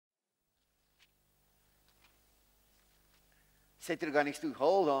Say to the guy next to you,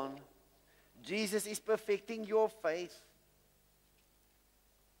 hold on. Jesus is perfecting your faith.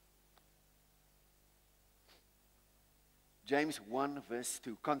 James 1 verse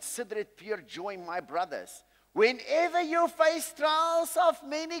 2. Consider it pure joy, my brothers, whenever you face trials of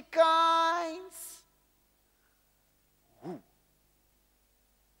many kinds. Ooh.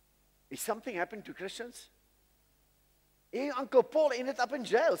 Is something happened to Christians? Uncle Paul ended up in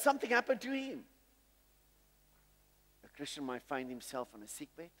jail. Something happened to him. A Christian might find himself on a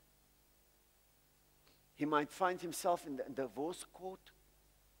sickbed. He might find himself in the divorce court.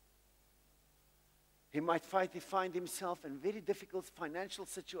 He might find himself in very difficult financial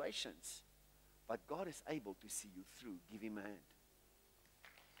situations. But God is able to see you through. Give him a hand.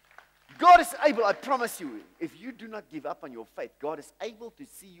 God is able, I promise you, if you do not give up on your faith, God is able to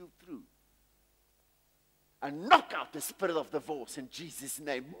see you through. And knock out the spirit of divorce in Jesus'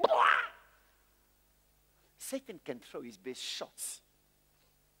 name. Satan can throw his best shots.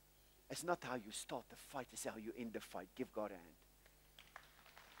 It's not how you start the fight, it's how you end the fight. Give God a hand.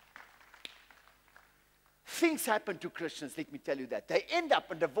 Things happen to Christians, let me tell you that. They end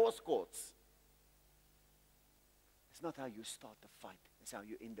up in divorce courts. It's not how you start the fight, it's how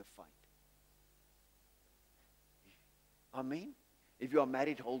you end the fight. Amen? If you are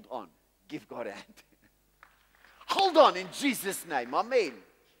married, hold on. Give God a hand. Hold on in Jesus' name. Amen.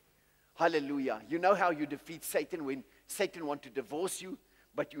 Hallelujah. You know how you defeat Satan when Satan wants to divorce you,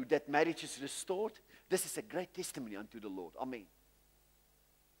 but that marriage is restored? This is a great testimony unto the Lord. Amen.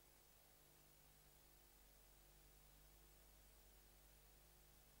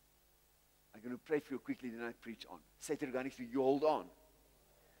 I'm going to pray for you quickly, then I preach on. Say to the guy next to you, you hold on.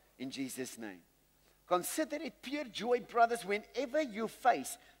 In Jesus' name. Consider it pure joy, brothers, whenever you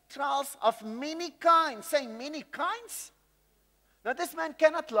face trials of many kinds. Say many kinds. Now this man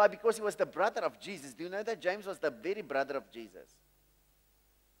cannot lie because he was the brother of Jesus. Do you know that James was the very brother of Jesus?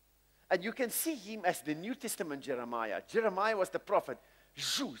 And you can see him as the New Testament Jeremiah. Jeremiah was the prophet.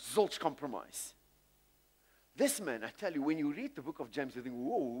 Zilch compromise. This man, I tell you, when you read the book of James, you think,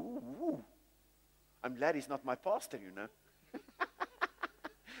 whoa, whoa. I'm glad he's not my pastor, you know.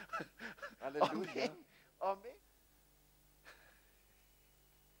 Hallelujah. Amen. Amen.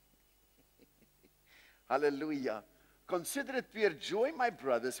 Hallelujah. Consider it pure joy, my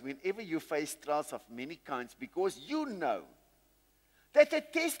brothers, whenever you face trials of many kinds, because you know that the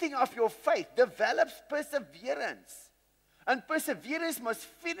testing of your faith develops perseverance. And perseverance must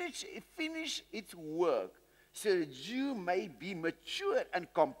finish its work, so that you may be mature and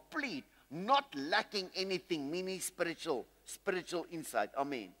complete, not lacking anything, meaning spiritual insight.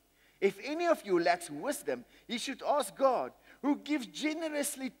 Amen. If any of you lacks wisdom, he should ask God, who gives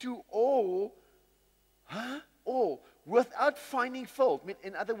generously to all, without finding fault.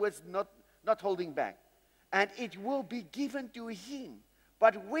 In other words, not holding back. And it will be given to him.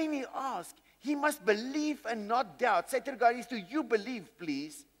 But when he asks, he must believe and not doubt. Say to the guy, do you believe,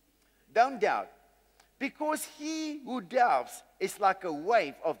 please? Don't doubt. Because he who doubts is like a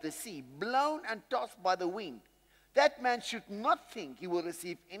wave of the sea, blown and tossed by the wind. That man should not think he will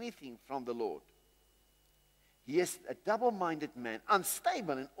receive anything from the Lord. He is a double-minded man,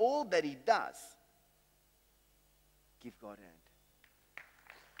 unstable in all that he does. Give God a hand.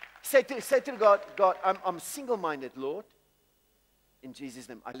 Say to God, I'm single-minded, Lord. In Jesus'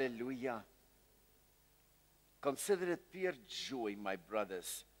 name, hallelujah. Consider it pure joy, my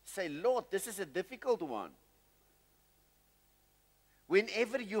brothers. Say, Lord, this is a difficult one.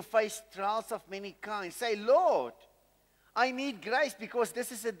 Whenever you face trials of many kinds, say, Lord, I need grace because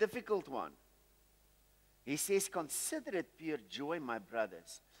this is a difficult one. He says, consider it pure joy, my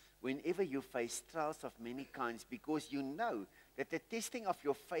brothers, whenever you face trials of many kinds, because you know that the testing of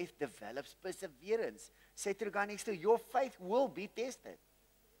your faith develops perseverance. Say to the guy next to you, your faith will be tested.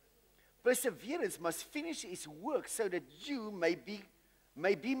 Perseverance must finish its work so that you may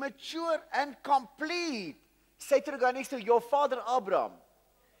be mature and complete. Say to the guy next to you, your father Abraham,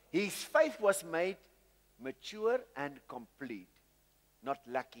 his faith was made mature and complete, not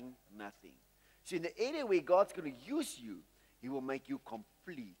lacking nothing. So in the area where God's going to use you, he will make you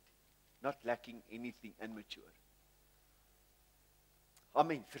complete, not lacking anything, and mature.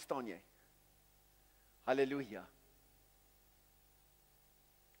 Amen. Verstaan jy? Halleluja.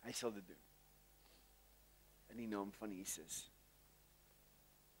 Hy sal dit doen. In die naam van Jesus.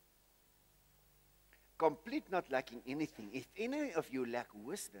 Complete, not lacking anything. If any of you lack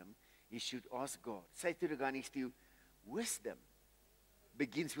wisdom, you should ask God. Say to the guy next to you, wisdom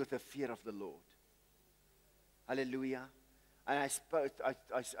begins with the fear of the Lord. Hallelujah. And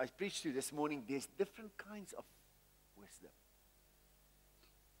I preached to you this morning, there's different kinds of wisdom.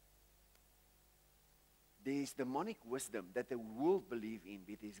 there is demonic wisdom that the world believe in,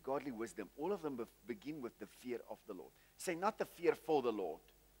 but there is godly wisdom. All of them begin with the fear of the Lord. Say, not the fear for the Lord,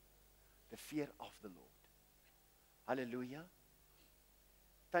 the fear of the Lord. Hallelujah.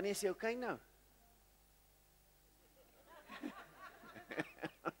 Tanya, is jy okay nou?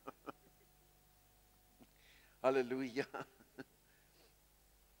 Hallelujah.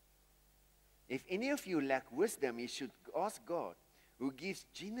 If any of you lack wisdom, you should ask God, who gives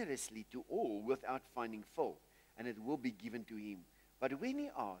generously to all without finding fault, and it will be given to him. But when he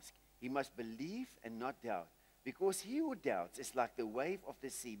asks, he must believe and not doubt, because he who doubts is like the wave of the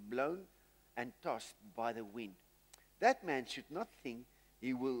sea, blown and tossed by the wind. That man should not think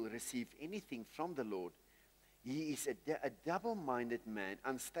he will receive anything from the Lord. He is a double-minded man,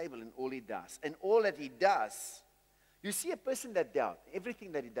 unstable in all he does. And all that he does, you see a person that doubts,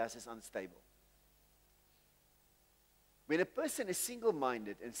 everything that he does is unstable. When a person is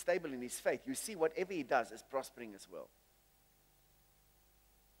single-minded and stable in his faith, you see whatever he does is prospering as well.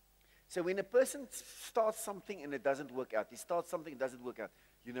 So when a person starts something and it doesn't work out, he starts something and it doesn't work out,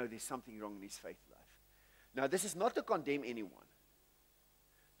 you know there's something wrong in his faith life. Now this is not to condemn anyone,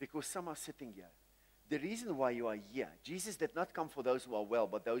 because some are sitting here. The reason why you are here, Jesus did not come for those who are well,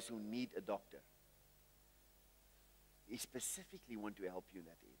 but those who need a doctor. He specifically wants to help you in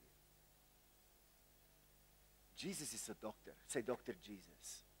that area. Jesus is a doctor. Say, Dr.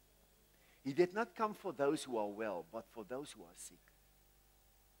 Jesus. He did not come for those who are well, but for those who are sick.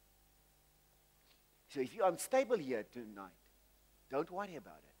 So if you're unstable here tonight, don't worry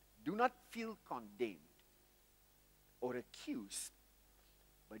about it. Do not feel condemned or accused.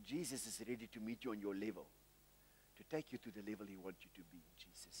 But Jesus is ready to meet you on your level, to take you to the level he wants you to be in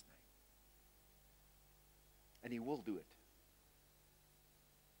Jesus' name. And he will do it.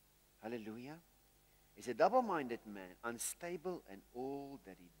 Hallelujah. He's a double-minded man, unstable in all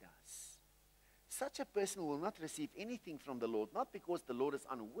that he does. Such a person will not receive anything from the Lord, not because the Lord is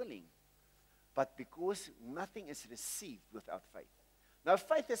unwilling, but because nothing is received without faith. Now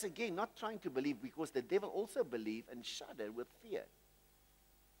faith is again not trying to believe, because the devil also believes and shudder with fear.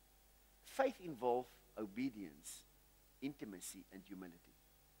 Faith involves obedience, intimacy, and humility.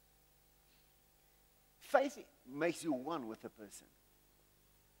 Faith makes you one with a person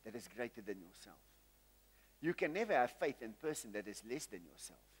that is greater than yourself. You can never have faith in a person that is less than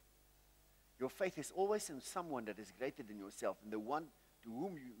yourself. Your faith is always in someone that is greater than yourself. And the one to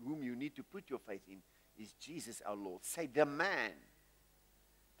whom you need to put your faith in is Jesus our Lord. Say, the man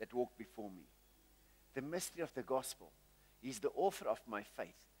that walked before me. The mystery of the gospel. He's the author of my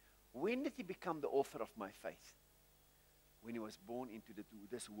faith. When did he become the author of my faith? When he was born into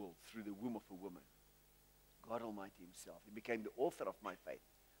this world through the womb of a woman. God Almighty himself. He became the author of my faith.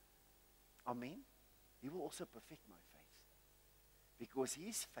 Amen. He will also perfect my faith. Because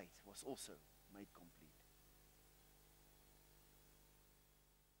his faith was also made complete.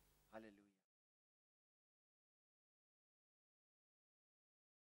 Hallelujah.